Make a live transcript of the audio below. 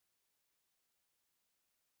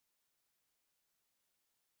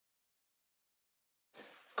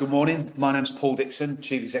Good morning. My name's Paul Dickson,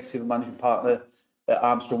 Chief Executive and Managing Partner at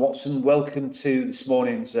Armstrong Watson. Welcome to this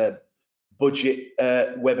morning's budget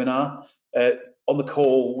webinar. On the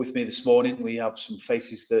call with me this morning, we have some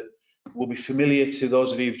faces that will be familiar to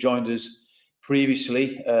those of you who've joined us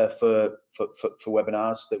previously for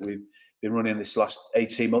webinars that we've been running this last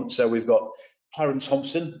 18 months. So we've got Karen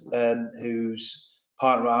Thompson, who's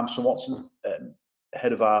partner at Armstrong Watson,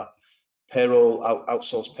 head of our payroll,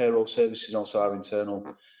 outsourced payroll services, and also our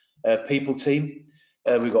internal people team.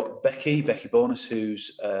 We've got Becky Bonus,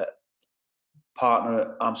 who's partner at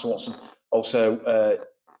Armstrong Watson, also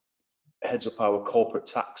heads up our corporate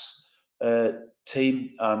tax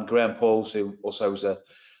team, and Graham Pauls, who also is a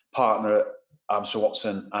partner at Armstrong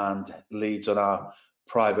Watson and leads on our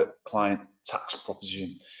private client tax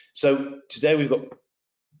proposition. So today we've got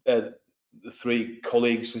the three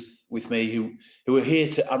colleagues with me who are here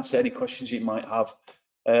to answer any questions you might have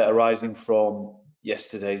arising from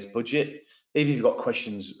yesterday's budget. If you've got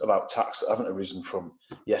questions about tax that haven't arisen from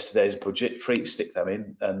yesterday's budget, free to stick them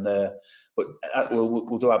in, and but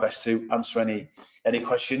we'll do our best to answer any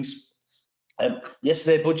questions.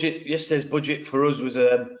 Yesterday's budget for us was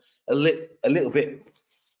a little bit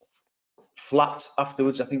flat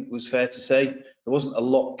afterwards. I think it was fair to say there wasn't a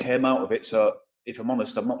lot came out of it. So if I'm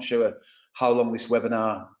honest, I'm not sure how long this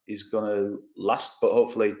webinar is going to last, but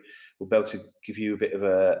hopefully we'll be able to give you a bit of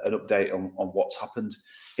an update on what's happened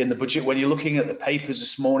in the budget. When you're looking at the papers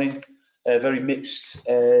this morning, very mixed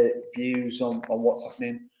views on what's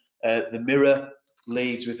happening. The Mirror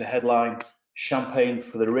leads with the headline, "Champagne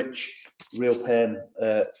for the rich, real pain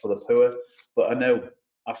for the poor." But I know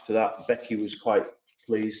after that, Becky was quite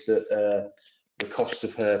pleased that the cost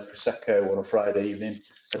of her Prosecco on a Friday evening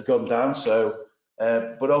had gone down. So,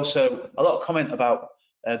 but also a lot of comment about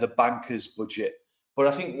the bankers' budget. But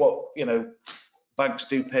I think banks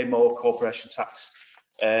do pay more corporation tax,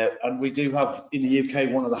 and we do have in the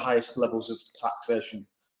UK one of the highest levels of taxation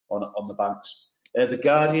on the banks. The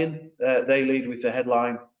Guardian, they lead with the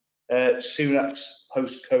headline, "Sunak's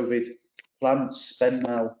post-COVID plan, spend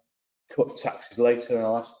now, cut taxes later." And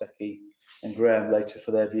I'll ask Becky and Graham later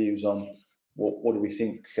for their views on what do we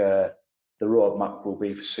think the roadmap will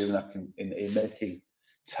be for Sunak in making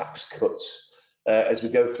tax cuts. As we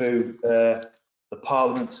go through the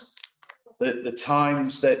Parliament, the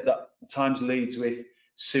Times Times leads with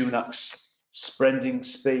Sunak's spending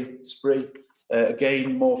spree.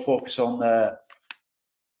 Again, more focus on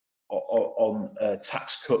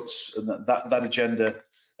tax cuts and that agenda,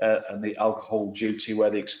 and the alcohol duty, where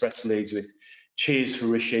the Express leads with cheers for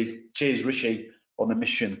Rishi, cheers Rishi on a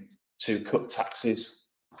mission to cut taxes.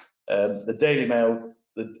 The Daily Mail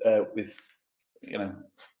with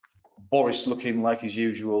Boris looking like his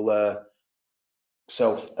usual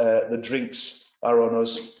self. The drinks are on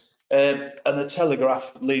us, and the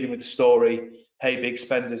Telegraph leading with the story, "Hey big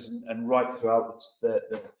spenders," and right throughout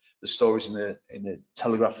the stories in the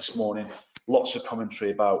Telegraph this morning, lots of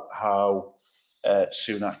commentary about how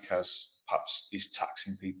Sunak is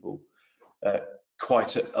taxing people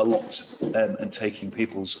quite a lot and taking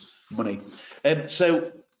people's money.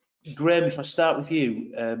 So Graham, if I start with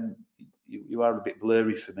you, you are a bit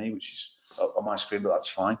blurry for me, which is on my screen, but that's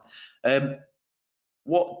fine.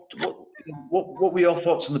 What were your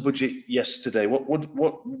thoughts on the budget yesterday? What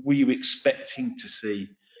were you expecting to see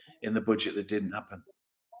in the budget that didn't happen?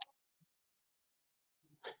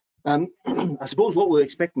 I suppose what we're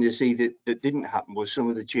expecting to see that didn't happen was some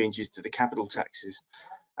of the changes to the capital taxes.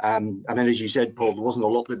 And then, as you said, Paul, there wasn't a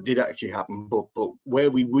lot that did actually happen, but where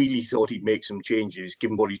we really thought he'd make some changes,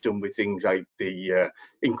 given what he's done with things like the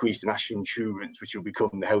increased national insurance, which will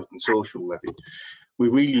become the health and social levy, we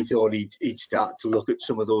really thought he'd start to look at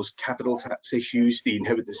some of those capital tax issues, the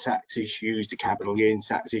inheritance tax issues, the capital gains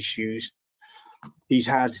tax issues. He's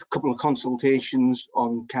had a couple of consultations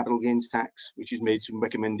on capital gains tax, which has made some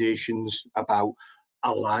recommendations about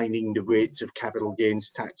aligning the rates of capital gains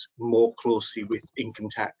tax more closely with income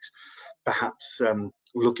tax, perhaps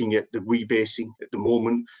looking at the rebasing. At the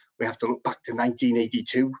moment, we have to look back to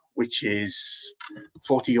 1982, which is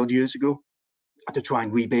 40 odd years ago, to try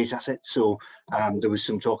and rebase assets. So there was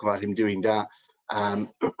some talk about him doing that.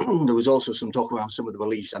 There was also some talk around some of the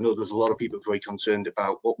reliefs. I know there's a lot of people very concerned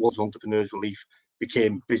about what was entrepreneurs relief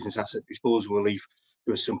became business asset disposal relief.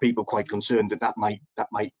 There were some people quite concerned that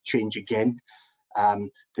might change again.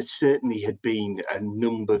 There certainly had been a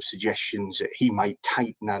number of suggestions that he might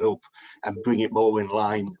tighten that up and bring it more in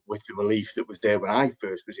line with the relief that was there when I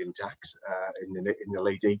first was in tax in the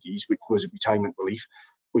late 80s, which was a retirement relief,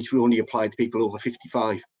 which we only applied to people over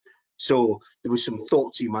 55. So there was some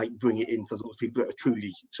thoughts he might bring it in for those people that are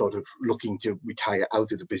truly sort of looking to retire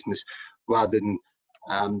out of the business, rather than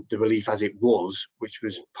the relief as it was, which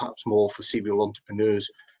was perhaps more for serial entrepreneurs.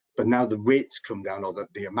 But now the rates come down, or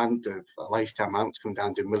the amount of lifetime amounts come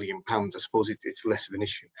down to £1 million. I suppose it's less of an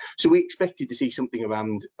issue. So we expected to see something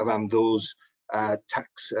around those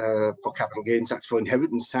tax for capital gains tax, for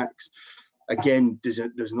inheritance tax. Again, there's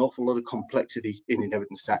an awful lot of complexity in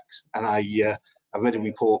inheritance tax, and I read a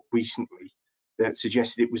report recently that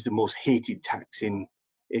suggested it was the most hated tax in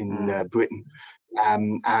Britain,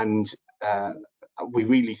 and we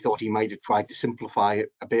really thought he might have tried to simplify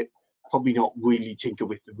it a bit. Probably not really tinker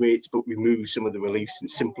with the rates, but remove some of the reliefs and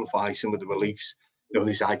simplify some of the reliefs. You know,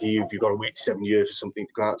 this idea of you've got to wait 7 years for something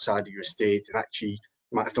to go outside of your estate, and actually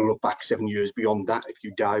you might have to look back 7 years beyond that if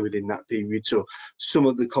you die within that period. So some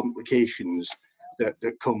of the complications that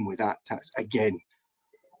come with that tax. Again,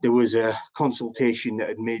 there was a consultation that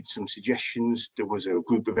had made some suggestions. There was a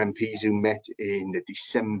group of MPs who met in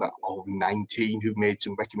December of 19 who made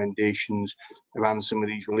some recommendations around some of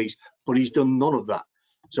these reliefs, but he's done none of that.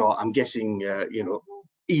 So I'm guessing, you know,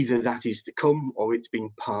 either that is to come or it's been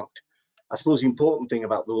parked. I suppose the important thing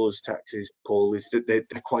about those taxes, Paul, is that they're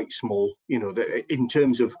quite small. You know, in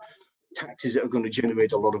terms of taxes that are going to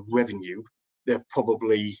generate a lot of revenue, they're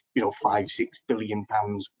probably, you know, £5-6 billion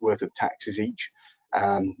worth of taxes each.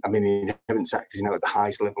 I mean, inheritance tax is now at the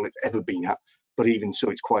highest level it's ever been at, but even so,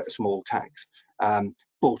 it's quite a small tax.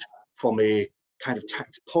 But from a kind of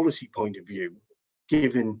tax policy point of view,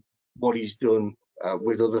 given what he's done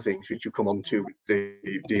with other things, which you come on to,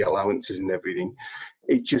 the allowances and everything,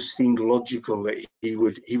 it just seemed logical that he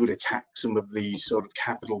would attack some of these sort of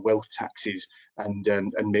capital wealth taxes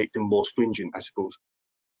and make them more stringent, I suppose.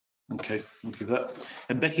 Okay, thank you for that.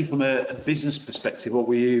 And Becky, from a business perspective, what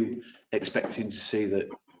were you expecting to see that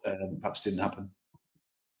perhaps didn't happen?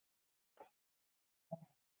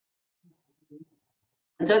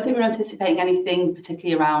 I don't think we're anticipating anything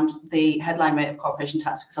particularly around the headline rate of corporation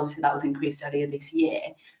tax, because obviously that was increased earlier this year.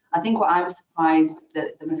 I think what I was surprised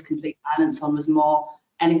that there was complete silence on was more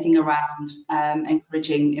anything around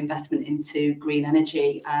encouraging investment into green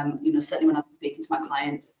energy. You know, certainly when I'm speaking to my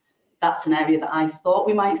clients, that's an area that I thought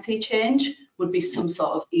we might see change, would be some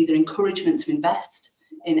sort of either encouragement to invest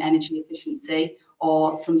in energy efficiency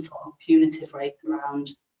or some sort of punitive rates around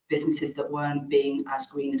businesses that weren't being as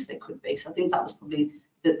green as they could be. So I think that was probably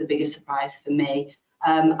the biggest surprise for me.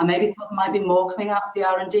 I maybe thought there might be more coming out of the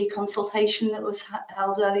R&D consultation that was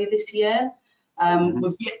held earlier this year.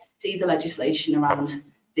 We've yet to see the legislation around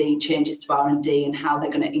the changes to R&D and how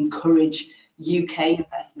they're going to encourage UK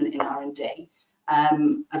investment in R&D,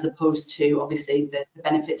 as opposed to obviously the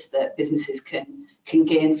benefits that businesses can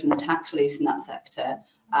gain from the tax reliefs in that sector,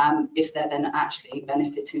 if they're then actually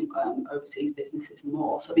benefiting overseas businesses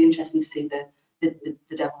more. So it'll be interesting to see the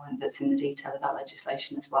devil that's in the detail of that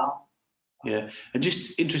legislation as well. Yeah, and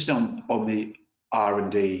just interested on the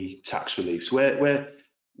R&D tax reliefs,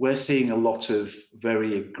 we're seeing a lot of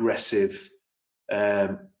very aggressive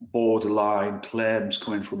borderline claims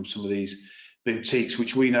coming from some of these boutiques,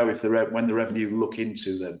 which we know if when the revenue look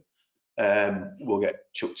into them, will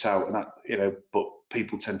get chucked out, and that, you know, but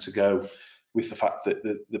people tend to go with the fact that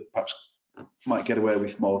they perhaps might get away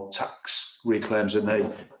with more tax reclaims than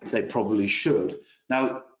they probably should.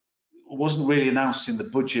 Now, it wasn't really announced in the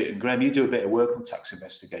budget, and Graham, you do a bit of work on tax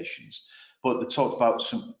investigations, but they talked about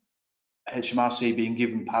some HMRC being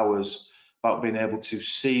given powers about being able to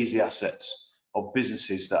seize the assets of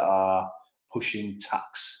businesses that are pushing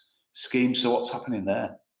tax schemes. So what's happening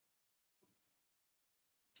there?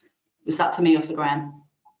 Was that for me or for Graham?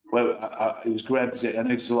 Well, it was Graham, because I know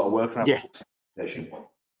there's a lot of work around tax investigation.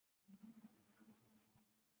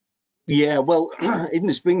 Yeah, well, in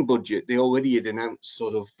the spring budget, they already had announced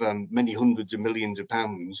sort of many hundreds of millions of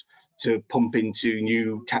pounds to pump into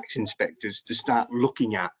new tax inspectors to start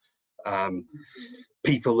looking at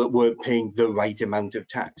people that weren't paying the right amount of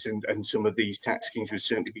tax, and some of these tax schemes would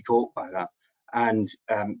certainly be caught by that. And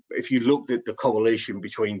if you looked at the correlation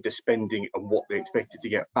between the spending and what they expected to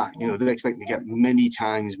get back, you know, they're expecting to get many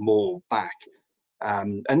times more back.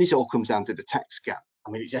 And this all comes down to the tax gap. I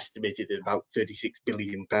mean, it's estimated at about £36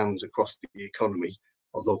 billion across the economy,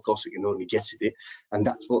 although of course it can only guess at it, and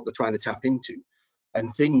that's what they're trying to tap into.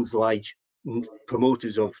 And things like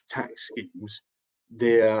promoters of tax schemes,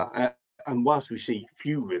 and whilst we see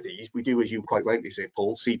fewer of these, we do, as you quite rightly say,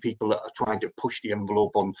 Paul, see people that are trying to push the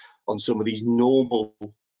envelope on some of these normal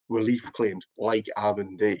relief claims like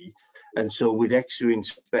R&D. And so with extra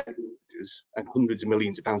inspectors and hundreds of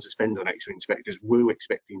millions of pounds to spend on extra inspectors, we're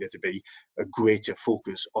expecting there to be a greater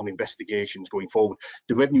focus on investigations going forward.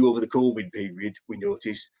 The revenue over the COVID period, we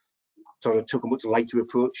noticed, sort of took a much lighter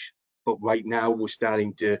approach, but right now we're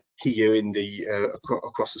starting to hear in the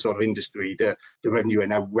across the sort of industry the revenue are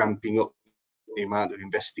now ramping up the amount of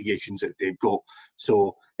investigations that they've got.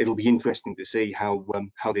 So it'll be interesting to see how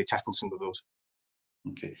they tackle some of those.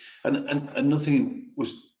 Okay, and nothing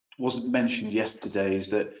wasn't mentioned yesterday is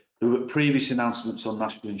that there were previous announcements on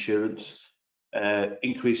national insurance,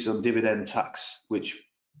 increases on dividend tax, which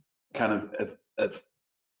kind of have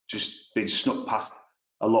just been snuck past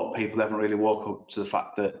a lot of people. Haven't really woke up to the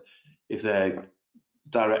fact that if their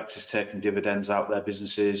directors taking dividends out of their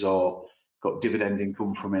businesses or got dividend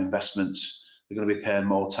income from investments, they're going to be paying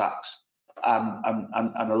more tax,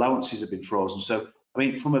 and allowances have been frozen. So, I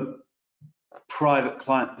mean, from a private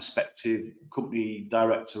client perspective, company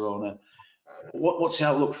director owner, what's the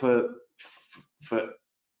outlook for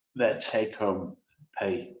their take-home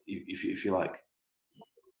pay, if you like?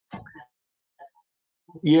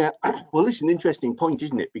 Yeah, well, this is an interesting point,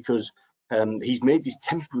 isn't it? Because he's made this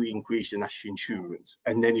temporary increase in national insurance,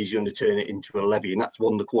 and then he's going to turn it into a levy, and that's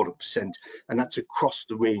 1.25%, and that's across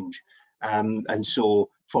the range. And so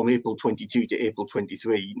from April 22 to April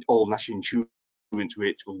 23, all national insurance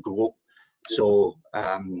rates will go up. So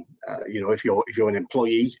you know, if you're an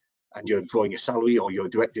employee and you're drawing a salary, or you're a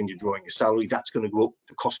director and you're drawing a salary, that's going to go up.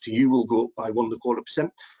 The cost to you will go up by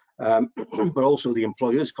 1.25%. But also the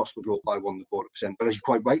employer's cost will go up by 1.25%. But as you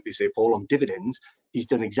quite rightly say, Paul, on dividends, he's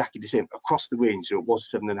done exactly the same across the range. So it was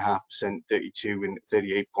 7.5%, 32 and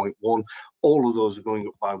 38.1. All of those are going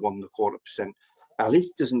up by 1.25%. Now,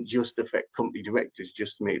 this doesn't just affect company directors,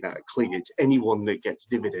 just to make that clear. It's anyone that gets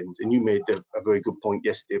dividends. And you made a very good point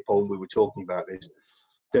yesterday, Paul, we were talking about this,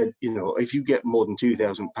 that, you know, if you get more than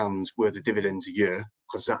 £2,000 worth of dividends a year,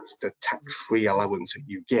 because that's the tax-free allowance that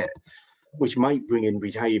you get, which might bring in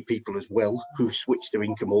retired people as well who switch their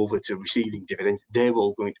income over to receiving dividends, they're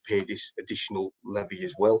all going to pay this additional levy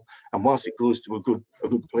as well. And whilst it goes to a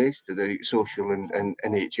good place, to the social and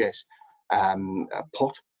NHS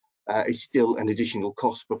pot, it's still an additional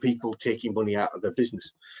cost for people taking money out of their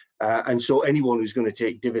business. And so anyone who's going to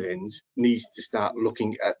take dividends needs to start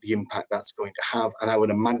looking at the impact that's going to have. And I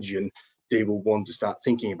would imagine they will want to start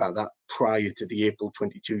thinking about that prior to the April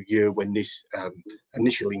 22 year when this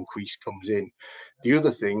initial increase comes in. The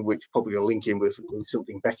other thing, which probably will link in with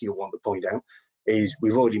something Becky will want to point out, is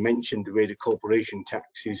we've already mentioned the rate of corporation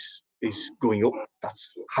tax is going up. That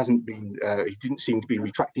hasn't been, he didn't seem to be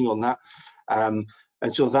retracting on that.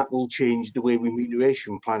 And so that will change the way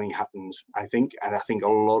remuneration planning happens, I think. And I think a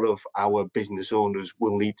lot of our business owners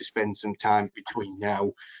will need to spend some time between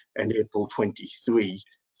now and April 23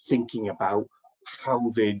 thinking about how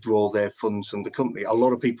they draw their funds from the company. A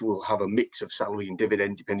lot of people will have a mix of salary and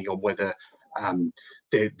dividend depending on whether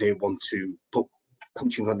they want to put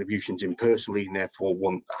pension contributions in personally and therefore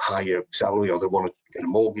want a higher salary, or they want to get a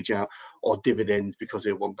mortgage out, or dividends because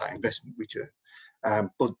they want that investment return.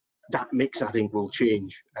 But that mix, I think, will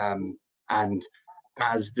change. And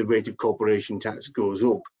as the rate of corporation tax goes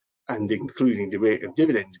up, and including the rate of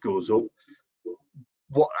dividends goes up,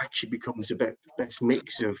 what actually becomes the best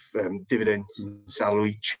mix of dividends and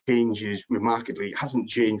salary changes remarkably. It hasn't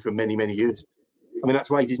changed for many, many years. I mean, that's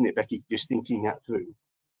right, isn't it, Becky? Just thinking that through.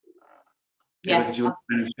 Yeah. Do you want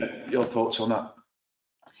to share your thoughts on that?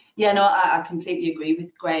 Yeah, no, I completely agree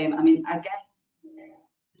with Graham. I mean, I guess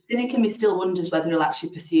the cynic in me still wonders whether he'll actually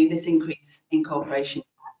pursue this increase in corporation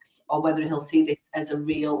tax, or whether he'll see this as a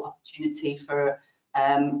real opportunity for,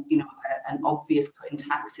 you know, an obvious cut in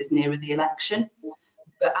taxes nearer the election.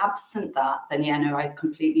 But absent that, then yeah, no, I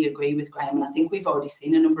completely agree with Graham. And I think we've already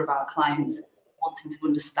seen a number of our clients wanting to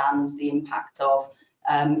understand the impact of,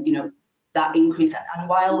 you know, that increase. And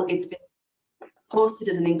while it's been posted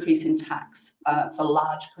as an increase in tax for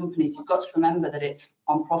large companies, you've got to remember that it's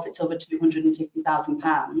on profits over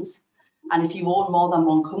 £250,000. And if you own more than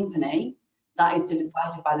one company, that is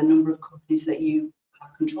divided by the number of companies that you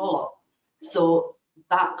have control of. So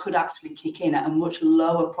that could actually kick in at a much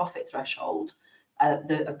lower profit threshold of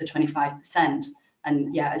the 25%.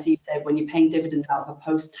 And yeah, as you said, when you're paying dividends out of a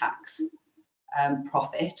post-tax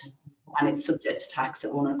profit and it's subject to tax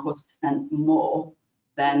at 1.25% more,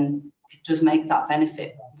 then it does make that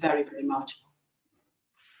benefit very, very marginal.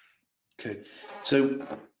 Okay, so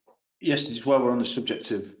yes, while we're on the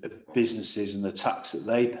subject of businesses and the tax that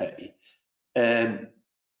they pay,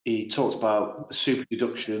 he talked about the super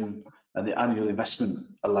deduction and the annual investment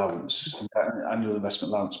allowance,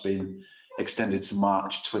 being extended to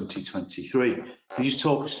March 2023. Can you just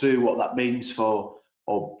talk us through what that means for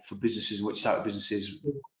businesses, and which type of businesses,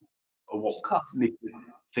 or what need to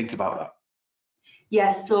think about that?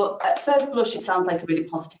 Yes, so at first blush, it sounds like a really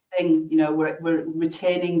positive thing. You know, we're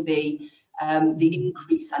retaining the the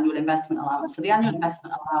increased annual investment allowance. So the annual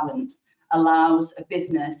investment allowance allows a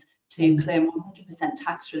business to claim 100%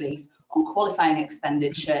 tax relief on qualifying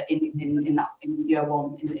expenditure in year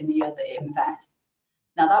one, in the year that it invests.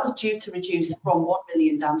 Now that was due to reduce from 1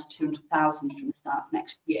 million down to 200,000 from the start of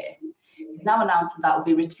next year. It's now announced that that will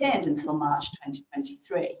be retained until March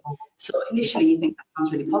 2023. So initially you think that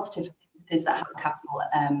sounds really positive for businesses that have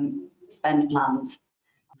capital spend plans.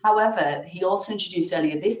 However, he also introduced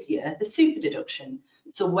earlier this year the super deduction.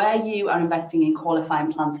 So where you are investing in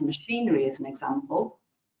qualifying plant and machinery, as an example,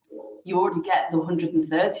 you already get the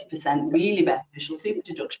 130% really beneficial super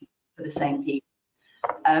deduction for the same people.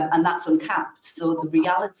 And that's uncapped. So the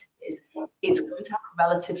reality is it's going to have a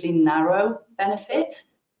relatively narrow benefit.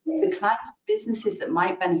 The kind of businesses that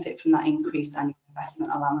might benefit from that increased annual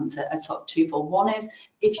investment allowance are sort of twofold. One is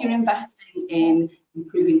if you're investing in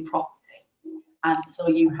improving property, and so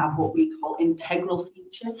you have what we call integral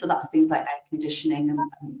features. So that's things like air conditioning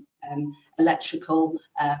and electrical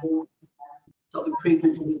sort of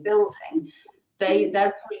improvements in your building. They're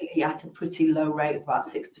currently at a pretty low rate of about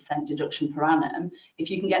 6% deduction per annum. If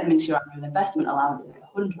you can get them into your annual investment allowance at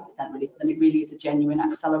 100% relief, then it really is a genuine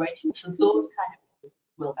acceleration. So those kind of people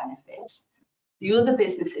will benefit. The other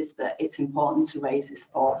businesses that it's important to raise this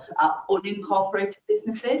for are unincorporated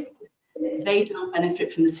businesses. They don't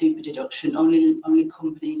benefit from the super deduction. Only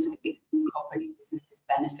companies, incorporated businesses,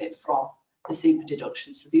 benefit from the super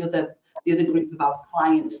deduction. So the other group of our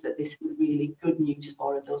clients that this is really good news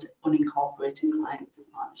for are those unincorporated clients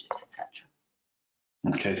and partnerships, etc.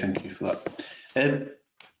 Okay, thank you for that.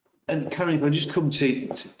 And Karen, if I just come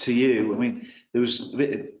to you, I mean, there was a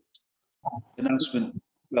bit of announcement,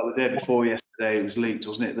 well, the day before yesterday, it was leaked,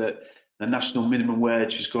 wasn't it, that the national minimum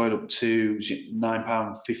wage is going up to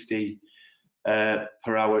 £9.50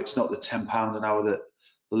 per hour. It's not the £10 an hour that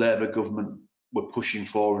the Labour government were pushing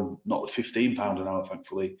for, and not the £15 an hour,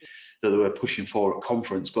 thankfully, that they were pushing for at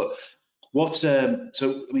conference. But what, so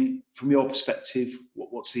I mean, from your perspective,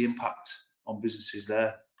 what's the impact on businesses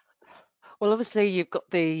there? Well, obviously, you've got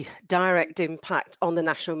the direct impact on the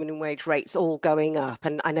national minimum wage rates all going up.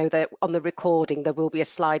 And I know that on the recording, there will be a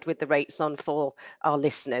slide with the rates on for our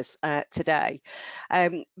listeners today.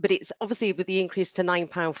 But it's obviously with the increase to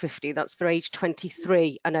 £9.50, that's for age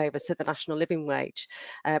 23 and over, so the national living wage.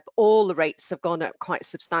 All the rates have gone up quite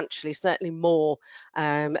substantially, certainly more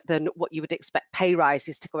than what you would expect pay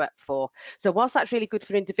rises to go up for. So whilst that's really good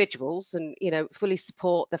for individuals, and, you know, fully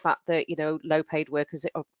support the fact that, you know, low paid workers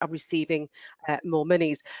are receiving more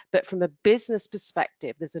monies, but from a business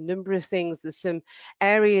perspective, there's a number of things, there's some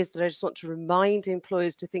areas that I just want to remind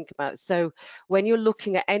employers to think about. So when you're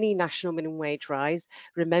looking at any national minimum wage rise,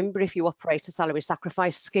 remember, if you operate a salary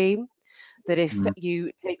sacrifice scheme, that if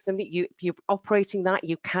you take somebody, you're operating that,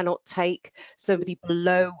 you cannot take somebody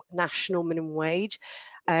below national minimum wage.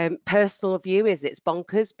 Personal view is it's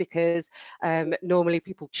bonkers, because normally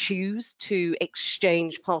people choose to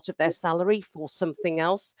exchange part of their salary for something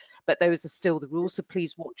else, but those are still the rules, so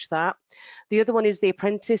please watch that. The other one is the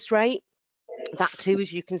apprentice rate. That too,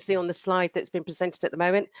 as you can see on the slide that's been presented at the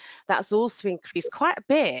moment, that's also increased quite a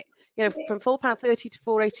bit. You know, from £4.30 to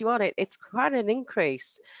 £4.81, it's quite an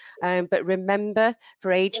increase. But remember,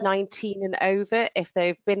 for age 19 and over, if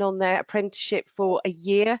they've been on their apprenticeship for a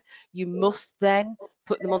year, you must then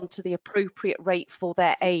put them onto the appropriate rate for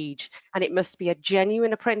their age, and it must be a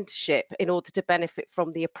genuine apprenticeship in order to benefit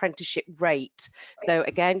from the apprenticeship rate. So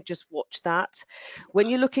again, just watch that. When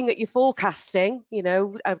you're looking at your forecasting, you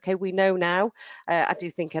know, okay, we know now, I do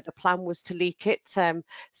think the plan was to leak it so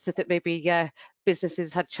that maybe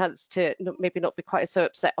businesses had a chance to maybe not be quite so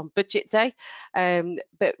upset on budget day.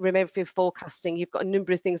 But remember, for your forecasting, you've got a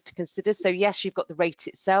number of things to consider. So yes, you've got the rate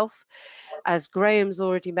itself. As Graham's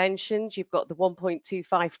already mentioned, you've got the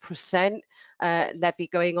 1.25% levy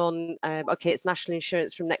going on. Okay, it's national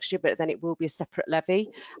insurance from next year, but then it will be a separate levy.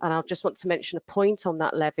 And I'll just want to mention a point on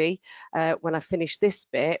that levy when I finish this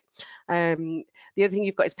bit. The other thing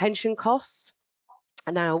you've got is pension costs.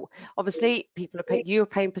 Now, obviously, people are paying, you're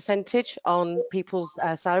paying percentage on people's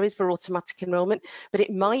salaries for automatic enrolment, but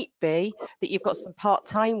it might be that you've got some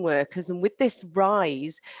part-time workers, and with this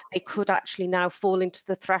rise, they could actually now fall into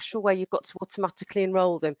the threshold where you've got to automatically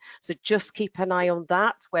enrol them. So just keep an eye on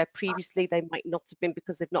that, where previously they might not have been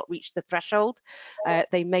because they've not reached the threshold.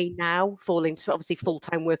 They may now fall into, obviously,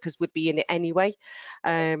 full-time workers would be in it anyway.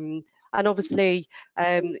 And obviously,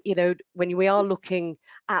 you know, when we are looking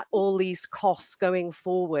at all these costs going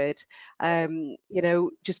forward, you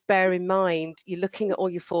know, just bear in mind, you're looking at all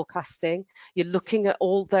your forecasting, you're looking at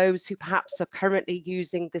all those who perhaps are currently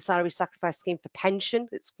using the salary sacrifice scheme for pension,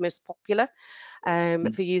 it's most popular.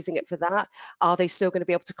 for using it for that? Are they still going to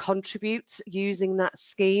be able to contribute using that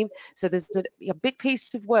scheme? So there's a big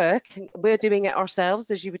piece of work, and we're doing it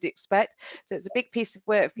ourselves, as you would expect. So it's a big piece of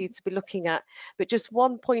work for you to be looking at. But just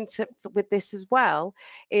one point with this as well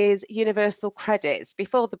is universal credits.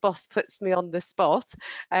 Before the boss puts me on the spot,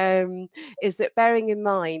 is that bearing in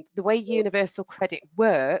mind the way universal credit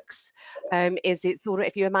works is it's sort of,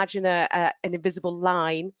 if you imagine an invisible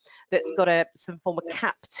line that's got some form of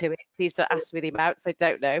cap to it. Please don't ask me the amounts, I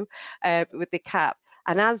don't know, with the cap.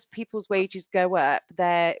 And as people's wages go up,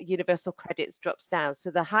 their universal credits drops down. So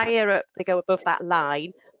the higher up they go above that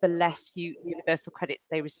line, the less universal credits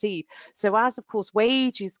they receive. So as, of course,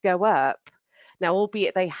 wages go up, now,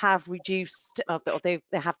 albeit they have reduced, or they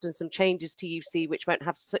have done some changes to UC, which won't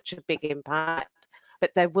have such a big impact, but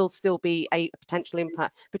there will still be a potential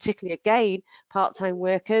impact, particularly, again, part-time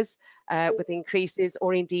workers with increases,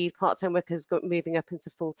 or indeed part-time workers moving up into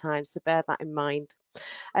full-time. So bear that in mind.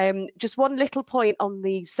 Just one little point on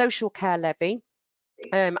the social care levy.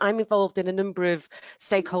 I'm involved in a number of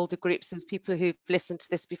stakeholder groups, as people who've listened to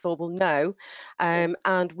this before will know,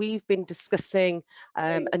 and we've been discussing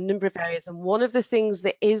a number of areas, and one of the things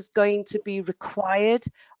that is going to be required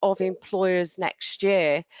of employers next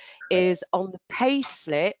year is on the pay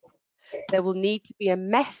slip there will need to be a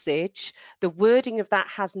message. The wording of that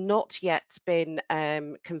has not yet been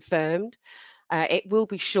confirmed. It will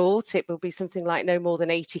be short, it will be something like no more than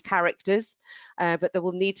 80 characters, but there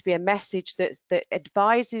will need to be a message that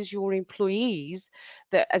advises your employees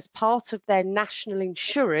that as part of their national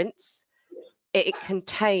insurance, it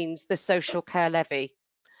contains the social care levy.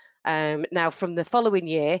 Now, from the following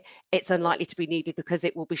year, it's unlikely to be needed because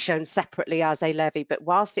it will be shown separately as a levy. But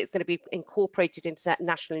whilst it's going to be incorporated into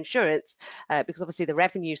national insurance, because obviously the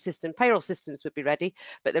revenue system, payroll systems would be ready,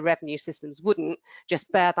 but the revenue systems wouldn't,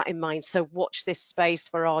 just bear that in mind. So watch this space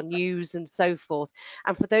for our news and so forth.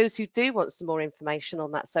 And for those who do want some more information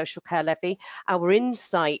on that social care levy, our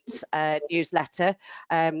Insight newsletter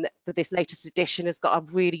for this latest edition has got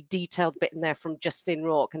a really detailed bit in there from Justin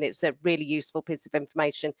Rourke, and it's a really useful piece of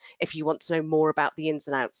information if you want to know more about the ins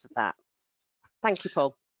and outs of that. Thank you,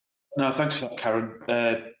 Paul. No, thanks for that,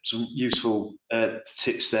 Karen. Some useful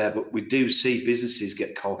tips there, but we do see businesses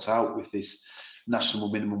get caught out with this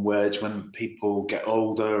national minimum wage when people get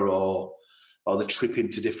older, or they trip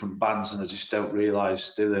into different bands and they just don't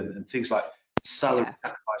realise, do they? And things like salary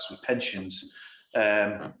sacrifice with pensions.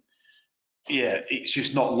 Yeah, it's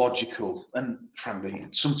just not logical, and frankly,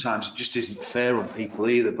 sometimes it just isn't fair on people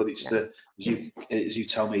either. But it's as you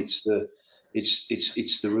tell me, it's the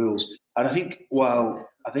rules. And I think,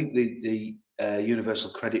 the universal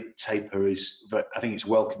credit taper is, I think it's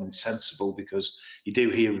welcome and sensible, because you do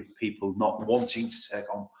hear of people not wanting to take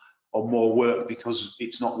on more work because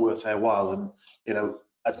it's not worth their while. And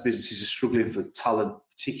as businesses are struggling for talent,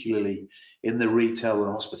 particularly in the retail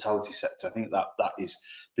and hospitality sector, I think that is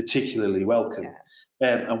particularly welcome.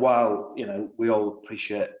 And while we all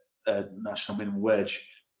appreciate national minimum wage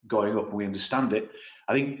going up and we understand it,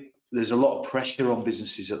 I think there's a lot of pressure on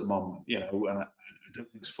businesses at the moment, and I don't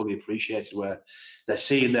think it's fully appreciated, where they're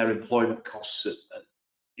seeing their employment costs at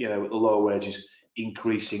the lower wages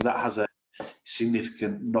increasing. That has a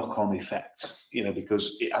significant knock-on effect,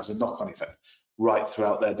 because it has a knock-on effect right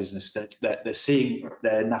throughout their business. They're seeing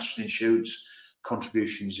their national insurance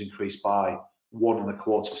contributions increase by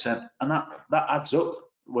 1.25%, and that adds up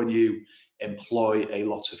when you employ a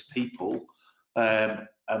lot of people. And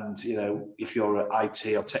if you're an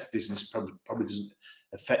IT or tech business, probably doesn't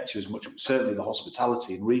affect you as much. But certainly the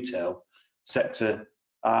hospitality and retail sector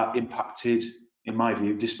are impacted, in my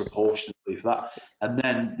view, disproportionately for that. And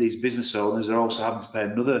then these business owners are also having to pay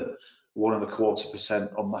another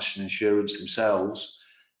 1.25% on national insurance themselves,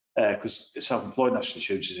 because self-employed national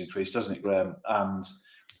insurance has increased, doesn't it, Graham? And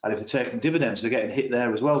if they're taking dividends, they're getting hit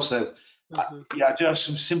there as well. So, I do have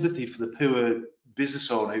some sympathy for the poor business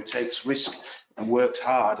owner who takes risk and works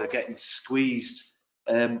hard, are getting squeezed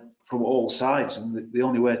from all sides. And the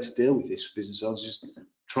only way to deal with this for business owners is just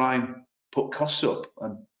try and put costs up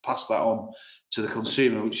and pass that on to the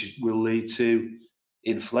consumer, which will lead to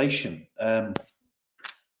inflation.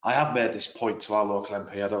 I have made this point to our local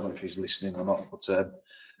MP. I don't know if he's listening or not, but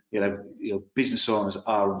business owners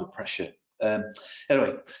are under pressure.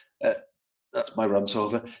 Anyway, that's my rant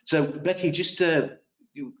over. So, Becky,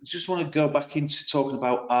 you just want to go back into talking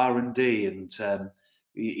about R&D, and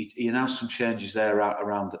you announced some changes there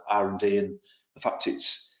around R&D, and the fact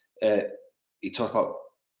you talk about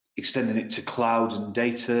extending it to cloud and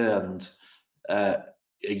data and a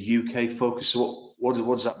UK focus. So what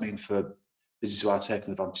does that mean for businesses who are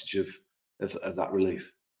taking advantage of that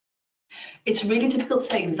relief? It's really difficult to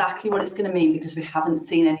say exactly what it's going to mean because we haven't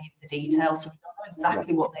seen any of the details. So we don't know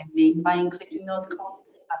exactly what they mean by including those costs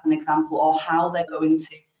as an example, or how they're going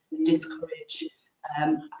to discourage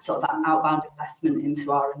sort of that outbound investment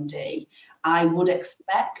into R&D. I would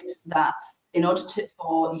expect that in order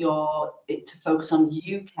for it to focus on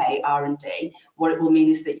UK R&D, what it will mean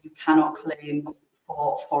is that you cannot claim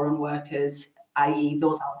for foreign workers, i.e.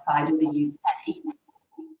 those outside of the UK,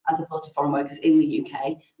 as opposed to foreign workers in the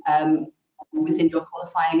UK, within your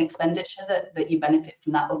qualifying expenditure that you benefit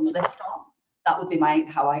from that uplift on. That would be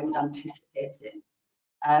how I would anticipate it.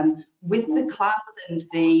 With the cloud and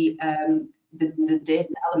the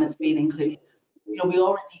data elements being included, we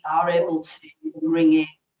already are able to bring in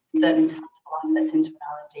certain intangible assets into an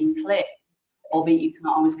R&D claim, albeit you can't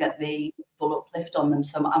always get the full uplift on them.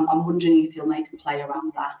 So I'm wondering if you'll make a play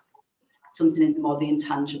around that, something in more the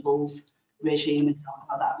intangibles regime and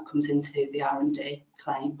how that comes into the R&D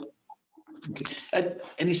claim. Okay.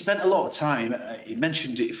 And he spent a lot of time, he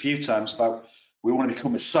mentioned it a few times about we want to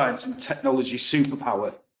become a science and technology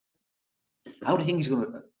superpower. How do you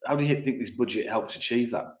think this budget helps achieve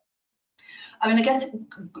that? I mean, I guess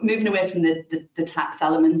moving away from the tax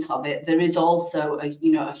elements of it, there is also a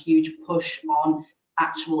huge push on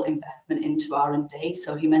actual investment into R&D.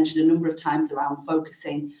 So he mentioned a number of times around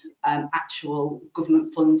focusing actual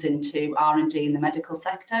government funds into R&D in the medical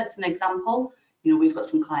sector as an example. We've got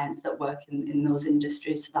some clients that work in those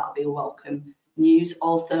industries, so that'll be a welcome news.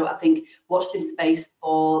 Also, I think watch this space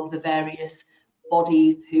for the various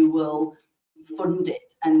bodies who will fund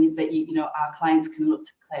it, and that our clients can look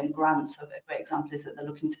to claim grants. So a great example is that they're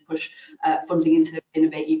looking to push funding into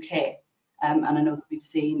Innovate UK, and I know that we've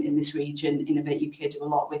seen in this region Innovate UK do a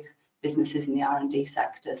lot with businesses in the R&D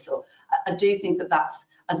sector. So I do think that that's,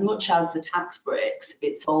 as much as the tax breaks,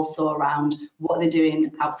 it's also around what they're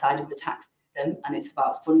doing outside of the tax system, and it's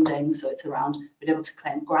about funding. So it's around being able to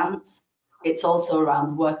claim grants. It's also around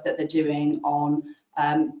the work that they're doing on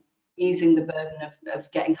easing the burden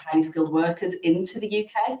of getting highly skilled workers into the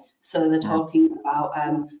UK. So they're talking about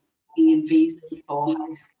bringing in visas for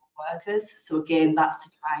highly skilled workers. So again, that's to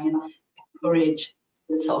try and encourage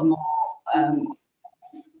sort of more in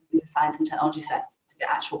the science and technology sector to get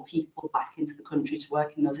actual people back into the country to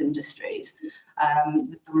work in those industries.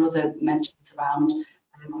 There were other mentions around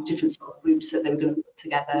different sort of groups that they were going to put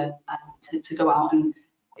together to go out and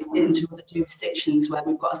into other jurisdictions where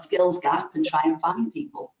we've got a skills gap and try and find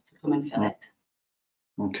people to come and fill it.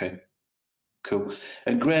 Okay, cool.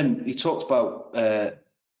 And Graham, you talked about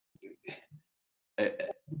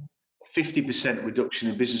 50% reduction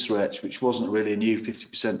in business rates, which wasn't really a new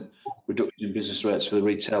 50% reduction in business rates for the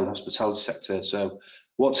retail and hospitality sector. So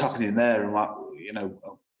what's happening there, and what,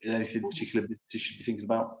 is anything particular you should be thinking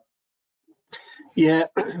about? Yeah,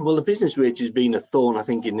 well, the business rate has been a thorn, I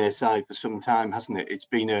think, in their side for some time, hasn't it?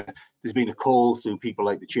 There's been a call through people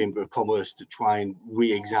like the Chamber of Commerce to try and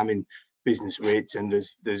re-examine business rates, and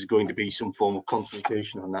there's going to be some form of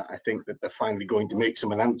consultation on that. I think that they're finally going to make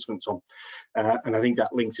some announcements on, and I think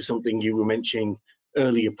that links to something you were mentioning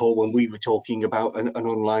earlier, Paul, when we were talking about an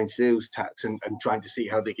online sales tax and trying to see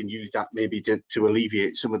how they can use that maybe to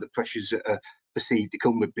alleviate some of the pressures that are perceived to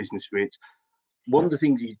come with business rates. One of the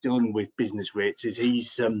things he's done with business rates is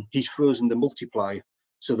he's frozen the multiplier.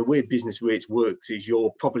 So the way business rates works is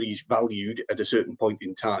your property is valued at a certain point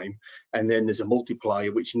in time, and then there's a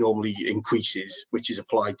multiplier which normally increases, which is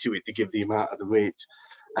applied to it to give the amount of the rate.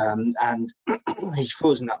 And he's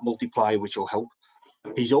frozen that multiplier, which will help.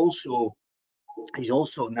 He's also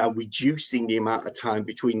now reducing the amount of time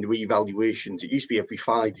between the revaluations. It used to be every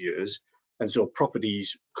 5 years, and so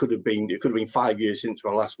properties could have been 5 years since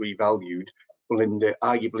we're last revalued. Well,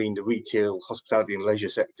 arguably in the retail, hospitality and leisure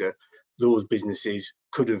sector, those businesses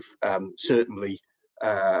could have certainly,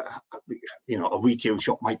 a retail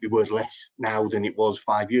shop might be worth less now than it was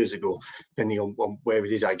 5 years ago, depending on where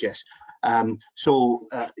it is, I guess. For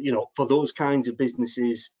those kinds of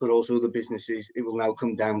businesses, but also other businesses, it will now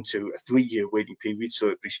come down to a 3-year waiting period.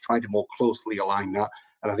 So it's trying to more closely align that.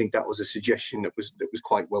 And I think that was a suggestion that was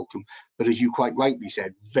quite welcome. But as you quite rightly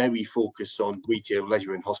said, very focused on retail,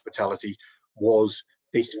 leisure and hospitality was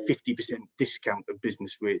this 50% discount of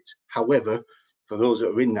business rates. However, for those that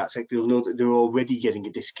are in that sector, you'll know that they're already getting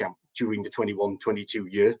a discount during the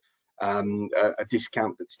 21-22 year, a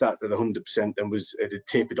discount that started at 100% and it had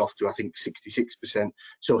tapered off to, I think, 66%.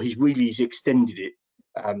 So he's extended it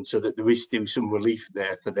so that there is still some relief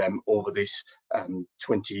there for them over this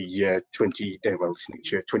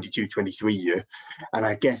 22-23 year. And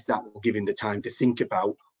I guess that will give him the time to think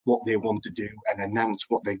about what they want to do and announce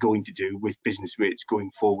what they're going to do with business rates going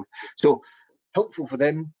forward. So helpful for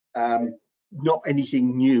them. not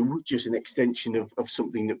anything new, just an extension of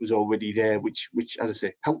something that was already there, which as I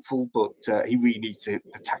say, helpful, but he really needs to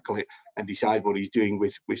tackle it and decide what he's doing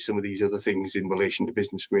with some of these other things in relation to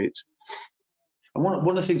business rates. And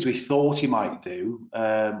one of the things we thought he might do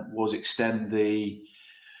was extend the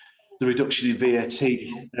reduction in VAT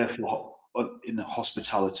in the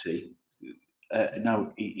hospitality.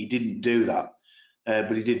 Now, he didn't do that,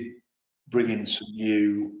 but he did bring in some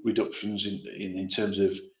new reductions in terms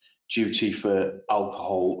of duty for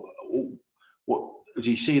alcohol. What do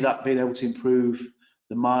you see that being able to improve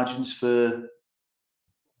the margins for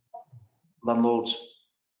landlords?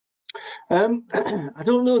 I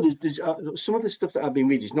don't know. There's some of the stuff that I've been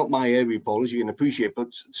reading. It's not my area, Paul, as you can appreciate, but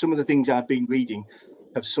some of the things I've been reading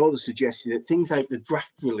have sort of suggested that things like the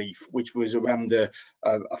draft relief, which was around a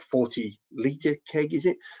 40-litre keg, is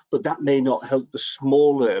it? But that may not help the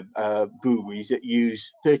smaller breweries that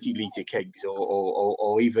use 30-litre kegs,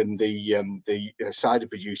 or even the cider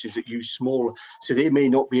producers that use smaller. So they may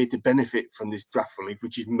not be able to benefit from this draft relief,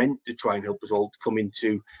 which is meant to try and help us all to come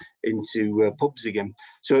into pubs again.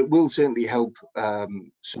 So it will certainly help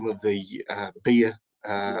some of the beer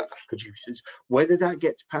producers. Whether that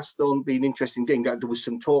gets passed on be an interesting thing. There was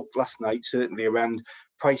some talk last night, certainly, around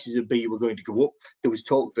prices of beer were going to go up. There was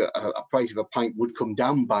talk that a price of a pint would come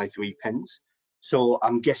down by 3p. So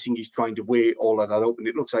I'm guessing he's trying to weigh all of that up, and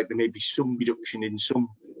it looks like there may be some reduction in some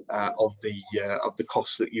of the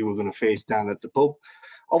costs that you were going to face down at the pub.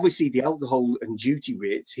 Obviously, the alcohol and duty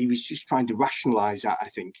rates, he was just trying to rationalise that, I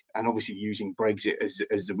think, and obviously using Brexit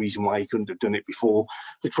as the reason why he couldn't have done it before,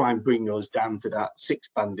 to try and bring us down to that 6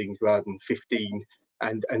 bandings rather than 15,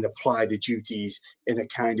 and apply the duties in a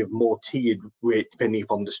kind of more tiered rate depending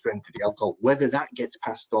upon the strength of the alcohol. Whether that gets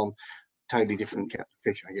passed on, entirely different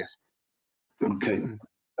fish, I guess. Okay,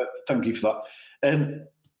 thank you for that.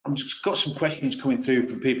 I've just got some questions coming through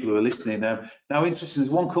from people who are listening. Now, interesting,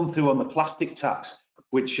 there's one come through on the plastic tax,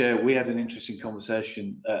 which we had an interesting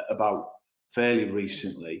conversation about fairly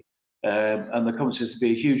recently. And the comment says to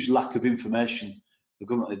be a huge lack of information, the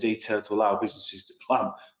government detail to allow businesses to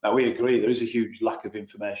plan. Now, we agree there is a huge lack of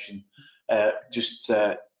information.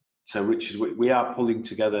 So Richard, we are pulling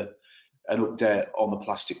together an update on the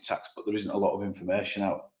plastic tax, but there isn't a lot of information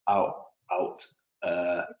out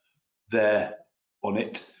there on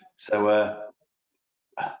it. So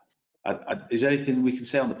is there anything we can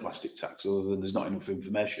say on the plastic tax other than there's not enough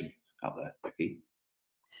information out there, Becky?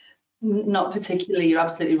 Not particularly. You're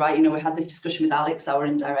absolutely right. You know, we had this discussion with Alex, our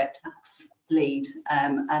indirect tax lead,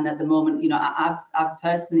 and at the moment, you know, I've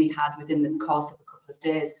personally had, within the course of a couple of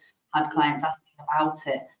days, had clients asking about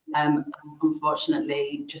it.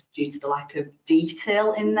 Unfortunately, just due to the lack of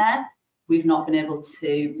detail in there, we've not been able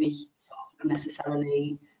to be sort of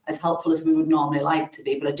necessarily as helpful as we would normally like to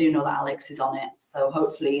be. But I do know that Alex is on it, so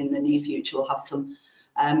hopefully in the near future we'll have some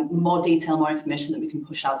more detail, more information that we can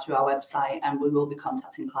push out through our website, and we will be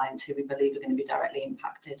contacting clients who we believe are going to be directly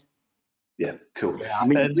impacted. Yeah, cool. Yeah, I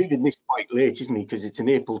mean, reading this quite late, isn't he? Because it's an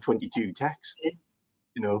April 22 tax,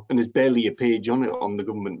 you know, and there's barely a page on it on the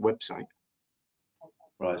government website.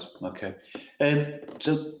 Right. Okay.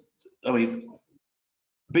 So, I mean,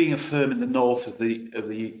 being a firm in the north of the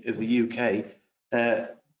UK,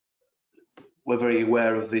 we're very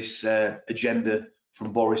aware of this agenda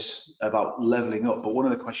from Boris about levelling up. But one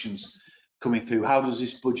of the questions coming through: how does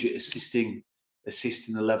this budget assist in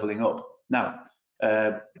the levelling up? Now,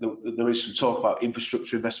 there is some talk about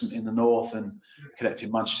infrastructure investment in the north and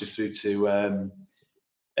connecting Manchester through to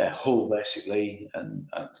Hull, basically, and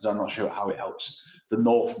I'm not sure how it helps the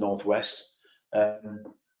northwest,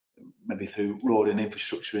 maybe through road and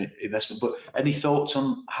infrastructure investment. But any thoughts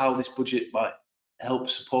on how this budget might help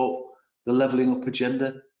support the levelling up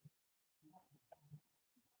agenda?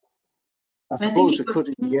 I suppose the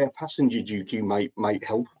cutting the air passenger duty might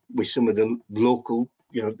help with some of the local,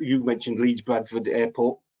 you know, you mentioned Leeds Bradford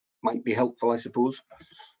Airport might be helpful, I suppose.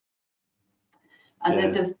 And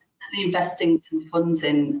Yeah. they're investing some funds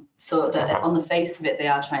in, so that on the face of it they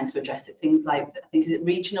are trying to address it. Things like, I think, is it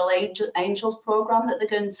Regional Angels program that they're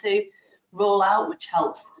going to roll out, which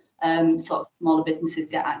helps sort of smaller businesses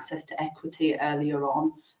get access to equity earlier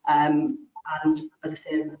on. And as I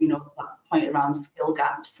say, you know, that point around skill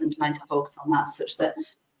gaps and trying to focus on that, such that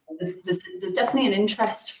there's definitely an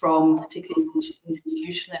interest from particularly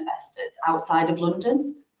institutional investors outside of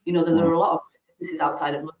London. You know, there are a lot of businesses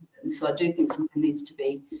outside of London, so I do think something needs to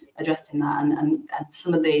be addressed in that. And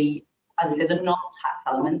some of the, as I say, the non-tax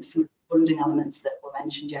elements, some funding elements that were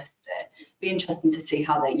mentioned yesterday, be interesting to see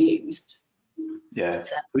how they're used. Yeah.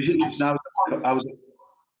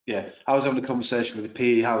 Yeah, I was having a conversation with a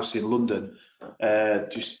PE house in London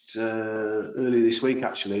just earlier this week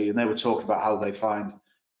actually, and they were talking about how they find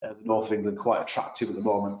the north of England quite attractive at the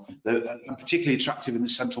moment, and particularly attractive in the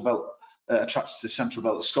central belt, attracted to the central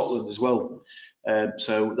belt of Scotland as well.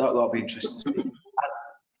 So that'll be interesting to see.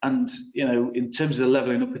 And you know, in terms of the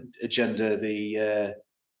levelling up agenda,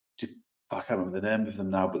 I can't remember the name of them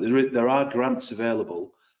now, but there are grants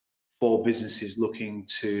available for businesses looking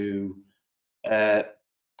to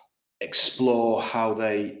explore how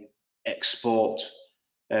they export,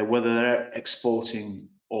 whether they're exporting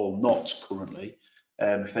or not currently,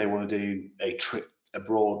 if they want to do a trip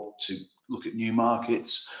abroad to look at new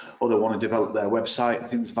markets, or they want to develop their website. I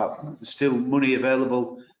think there's still money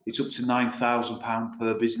available. It's up to £9,000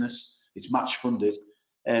 per business. It's match funded,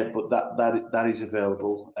 but that is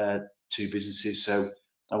available to businesses. So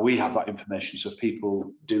and we have that information. So if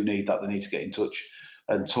people do need that, they need to get in touch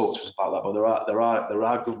and talk to us about that. But there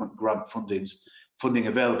are government grant funding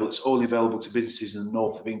available. It's only available to businesses in the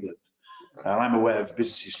north of England. And I'm aware of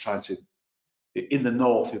businesses trying to, in the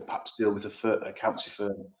north, who perhaps deal with a accountancy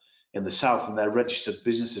firm in the south, and their registered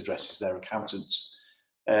business address is their accountant's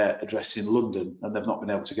address in London, and they've not been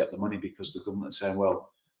able to get the money because the government is saying,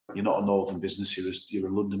 well, you're not a northern business, you're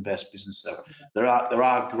a London-based business. So there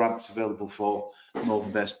are grants available for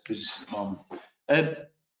northern-based businesses at the moment.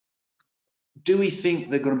 Do we think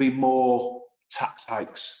there are going to be more tax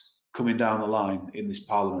hikes coming down the line in this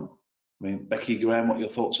Parliament? I mean, Becky, Graham, what are your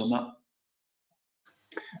thoughts on that?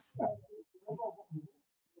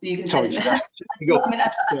 You can say, I mean,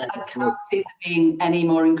 I can't see there being any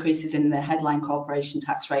more increases in the headline corporation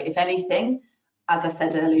tax rate. If anything, as I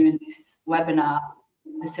said earlier in this webinar,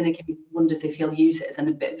 the Sunak wonders if he'll use it as a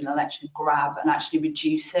bit of an election grab and actually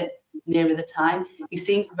reduce it nearer the time. He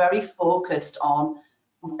seems very focused on,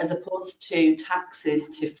 as opposed to taxes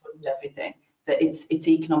to fund everything, that it's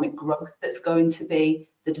economic growth that's going to be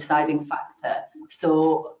the deciding factor.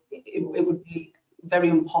 So it would be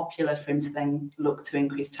very unpopular for him to then look to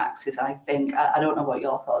increase taxes, I think. I don't know what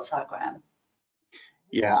your thoughts are, Graham.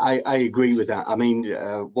 Yeah, I agree with that. I mean,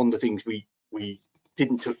 one of the things we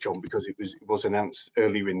didn't touch on, because it was announced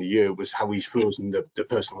earlier in the year, was how he's frozen the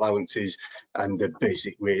personal allowances and the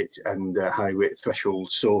basic rate and high rate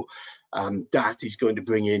thresholds. So that is going to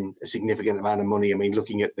bring in a significant amount of money. I mean,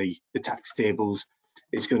 looking at the tax tables,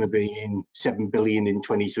 it's going to be in 7 billion in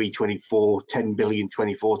 23-24, 10 billion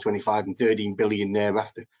 24-25, and 13 billion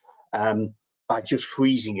thereafter. By just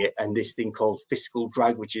freezing it, and this thing called fiscal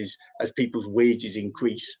drag, which is as people's wages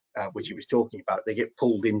increase, which he was talking about, they get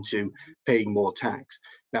pulled into paying more tax.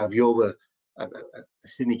 Now, if you're a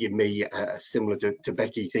cynic in me, similar to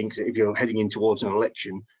Becky, thinks that if you're heading in towards an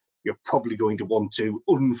election, you're probably going to want to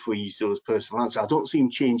unfreeze those personal allowances. I don't see him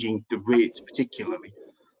changing the rates particularly,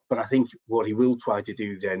 but I think what he will try to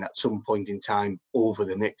do then at some point in time over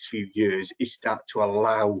the next few years is start to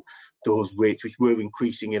allow those rates, which were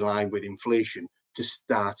increasing in line with inflation, to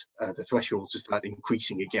start the thresholds to start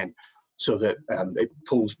increasing again, so that it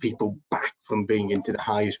pulls people back from being into the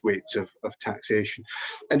highest rates of taxation.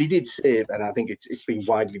 And he did say, and I think it's been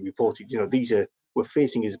widely reported, you know, we're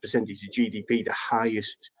facing as a percentage of GDP the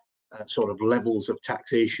highest sort of levels of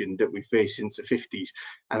taxation that we faced since the 50s,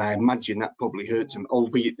 and I imagine that probably hurts them,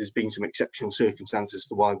 albeit there's been some exceptional circumstances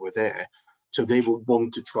to why we're there. So they will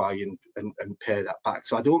want to try and pare that back.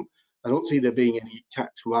 So I don't see there being any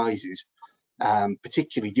tax rises,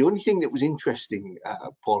 particularly. The only thing that was interesting,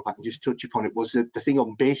 Paul, if I can just touch upon it, was the thing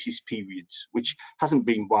on basis periods, which hasn't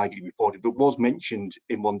been widely reported, but was mentioned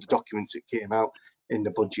in one of the documents that came out in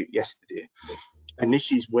the budget yesterday. And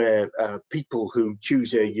this is where people who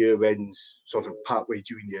choose their year ends sort of partway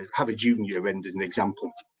during the year, have a June year end as an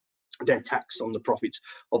example, they're taxed on the profits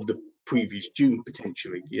of the previous June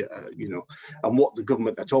potentially, you know. And what the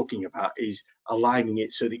government are talking about is aligning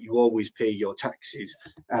it so that you always pay your taxes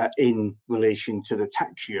in relation to the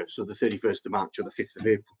tax year, so the 31st of March or the 5th of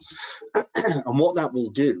April. And what that will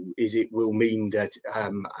do is it will mean that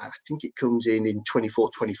I think it comes in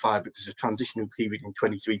 24-25, but there's a transitional period in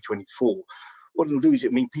 23-24. What it'll do is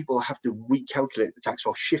it mean people have to recalculate the tax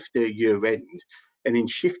or shift their year end, and in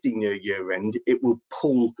shifting their year end, it will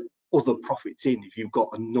pull other profits in if you've got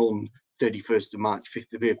a non-31st of March,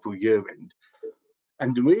 5th of April year end.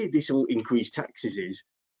 And the way this will increase taxes is,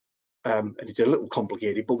 and it's a little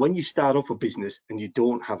complicated, but when you start off a business and you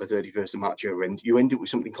don't have a 31st of March year end, you end up with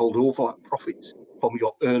something called overlap profits from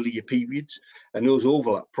your earlier periods, and those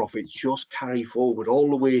overlap profits just carry forward all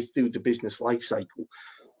the way through the business life cycle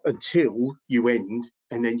until you end,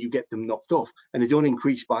 and then you get them knocked off, and they don't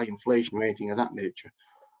increase by inflation or anything of that nature.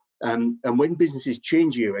 And when businesses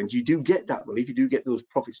change year end, you do get that relief, you do get those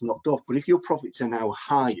profits knocked off. But if your profits are now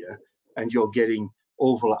higher and you're getting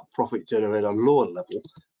overlap profits that are at a lower level,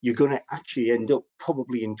 you're going to actually end up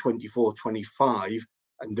probably in 24, 25,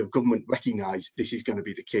 and the government recognise this is going to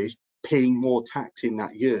be the case, paying more tax in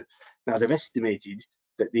that year. Now, they've estimated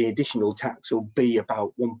that the additional tax will be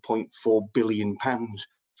about £1.4 billion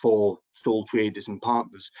for sole traders and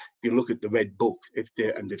partners. If you look at the red book,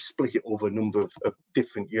 and they've split it over a number of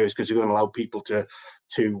different years, because they're going to allow people to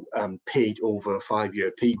pay it over a 5-year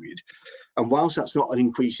period. And whilst that's not an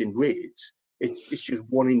increase in rates, it's just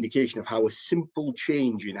one indication of how a simple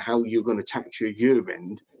change in how you're going to tax your year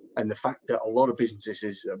end, and the fact that a lot of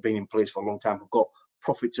businesses have been in place for a long time, have got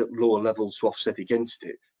profits at lower levels to offset against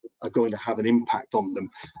it, are going to have an impact on them,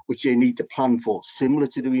 which they need to plan for. Similar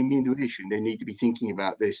to the remuneration, they need to be thinking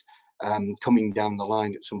about this coming down the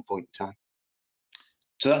line at some point in time.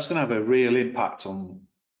 So that's going to have a real impact on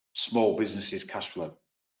small businesses' cash flow.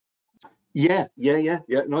 Yeah.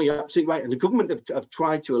 No, you're absolutely right. And the government have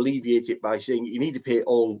tried to alleviate it by saying you need to pay it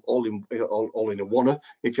all in a one-er,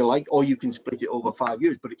 if you like, or you can split it over 5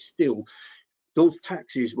 years. But it's still, those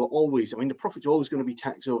taxes were always, I mean, the profit's always going to be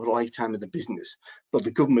taxed over the lifetime of the business. But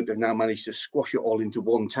the government have now managed to squash it all into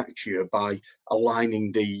one tax year by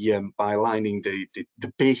aligning the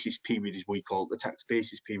basis period, as we call it, the tax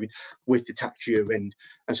basis period, with the tax year end.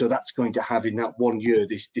 And so that's going to have in that 1 year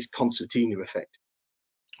this concertina effect.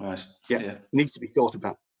 Right. Yeah. Needs to be thought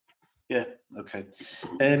about. Yeah. Okay.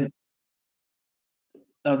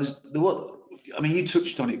 Now, you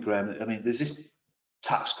touched on it, Graham. I mean, there's this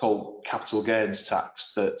tax called capital gains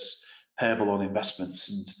tax that's payable on investments,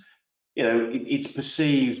 and it's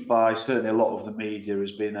perceived by certainly a lot of the media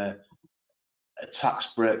as being a tax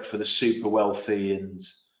break for the super wealthy, and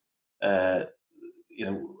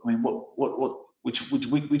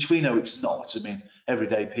which we know it's not. I mean,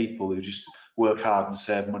 everyday people who just work hard and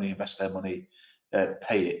save money, invest their money,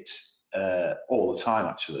 pay it all the time,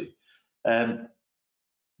 actually.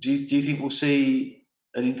 Do you think we'll see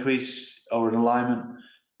an increase or an alignment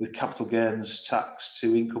with capital gains tax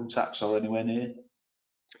to income tax, or anywhere near?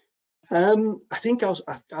 I think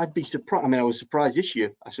I'd be surprised. I mean, I was surprised this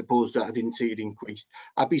year, I suppose, that I didn't see it increase.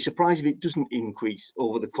 I'd be surprised if it doesn't increase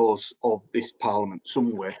over the course of this Parliament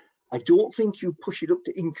somewhere. I don't think you push it up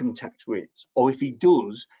to income tax rates, or if he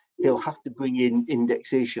does, he'll have to bring in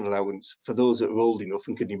indexation allowance for those that are old enough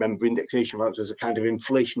and can remember indexation allowance as a kind of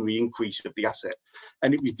inflationary increase of the asset.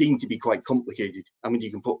 And it was deemed to be quite complicated. I mean,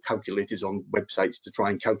 you can put calculators on websites to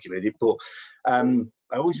try and calculate it, but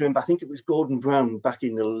I always remember, I think it was Gordon Brown back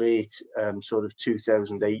in the late sort of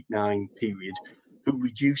 2008-9 period, who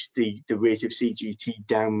reduced the rate of CGT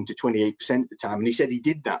down to 28% at the time. And he said he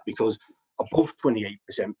did that because above 28%,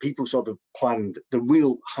 people sort of planned, the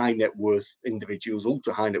real high net worth individuals,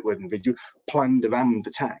 ultra high net worth individuals, planned around the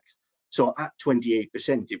tax. So at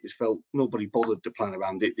 28%, it was felt nobody bothered to plan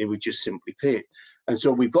around it, they would just simply pay it. And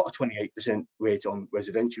so we've got a 28% rate on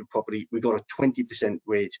residential property, we've got a 20%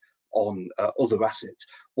 rate on other assets.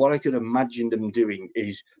 What I could imagine them doing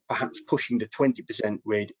is perhaps pushing the 20%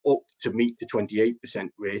 rate up to meet the 28%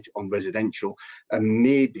 rate on residential, and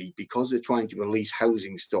maybe, because they're trying to release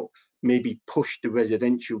housing stock, maybe push the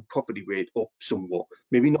residential property rate up somewhat,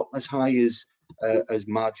 maybe not as high as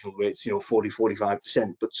marginal rates,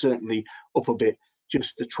 40-45%, but certainly up a bit,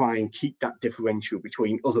 just to try and keep that differential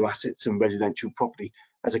between other assets and residential property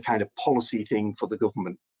as a kind of policy thing for the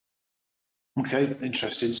government. Okay,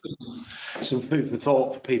 interesting. Some food for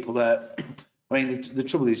thought for people there. I mean, the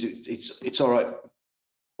trouble is, it's all right.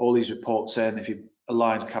 All these reports saying if you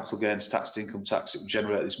aligned capital gains tax to income tax, it would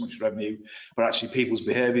generate this much revenue, but actually people's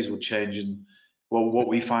behaviours would change. And well, what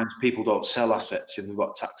we find is people don't sell assets if they've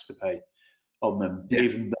got tax to pay on them,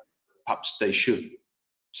 even though perhaps they should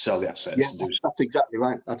sell the assets. Yeah, that's exactly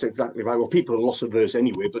right. That's exactly right. Well, people are loss averse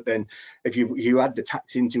anyway, but then if you add the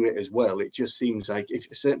tax into it as well, it just seems like, if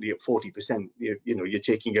certainly at 40%, you're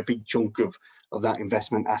taking a big chunk of that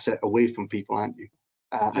investment asset away from people, aren't you?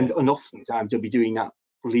 And oftentimes they'll be doing that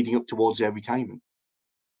leading up towards their retirement.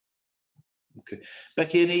 Okay,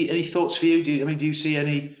 Becky, any thoughts for you? Do you see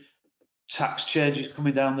any tax changes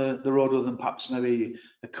coming down the road, other than perhaps maybe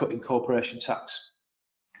a cut in corporation tax?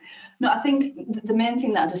 No, I think the main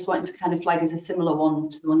thing that I just wanted to kind of flag is a similar one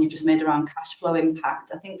to the one you've just made around cash flow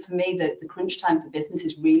impact. I think for me, the crunch time for business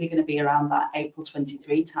is really going to be around that April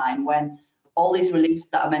 23 time, when all these reliefs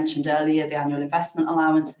that I mentioned earlier, the annual investment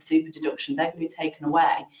allowance, the super deduction, they're going to be taken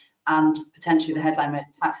away, and potentially the headline rate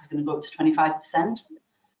of tax is going to go up to 25%.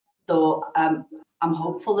 So I'm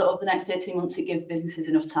hopeful that over the next 18 months, it gives businesses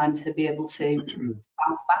enough time to be able to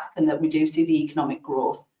bounce back, and that we do see the economic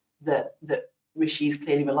growth that Rishi is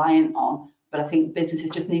clearly reliant on. But I think businesses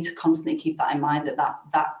just need to constantly keep that in mind,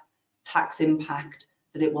 that tax impact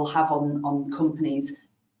that it will have on companies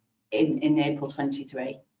in April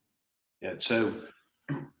 23. Yeah, so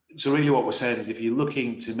really what we're saying is if you're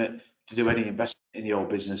looking to do any investment in your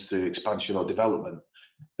business through expansion or development,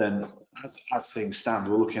 then as things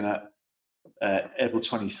stand, we're looking at April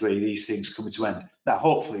 23, these things coming to end. Now,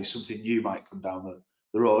 hopefully something new might come down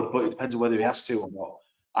the road, but it depends on whether he has to or not.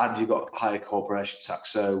 And you've got higher corporation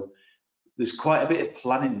tax. So there's quite a bit of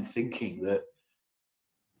planning and thinking that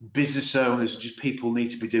business owners, just people need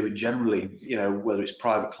to be doing generally, you know, whether it's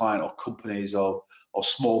private client or companies or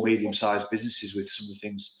small, medium-sized businesses with some of the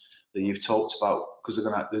things that you've talked about, because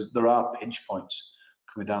there are pinch points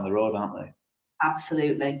coming down the road, aren't they?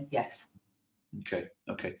 Absolutely, yes. Okay.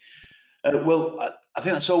 Well, I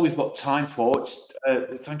think that's all we've got time for.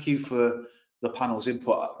 Thank you for the panel's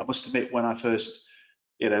input. I must admit, when I first,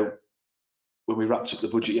 you know, when we wrapped up the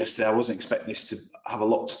budget yesterday, I wasn't expecting this to have a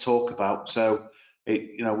lot to talk about. So,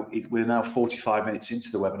 we're now 45 minutes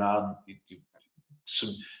into the webinar, and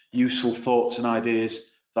some useful thoughts and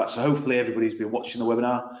ideas. So hopefully everybody who's been watching the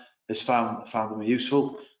webinar has found them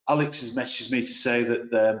useful. Alex has messaged me to say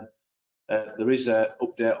that there is an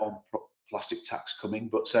update on plastic tax coming.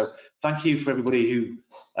 But so thank you for everybody who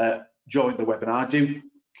joined the webinar. Do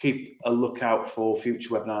keep a lookout for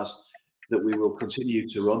future webinars that we will continue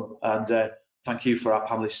to run. And thank you for our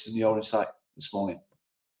panelists and your insight this morning.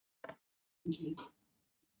 Thank you.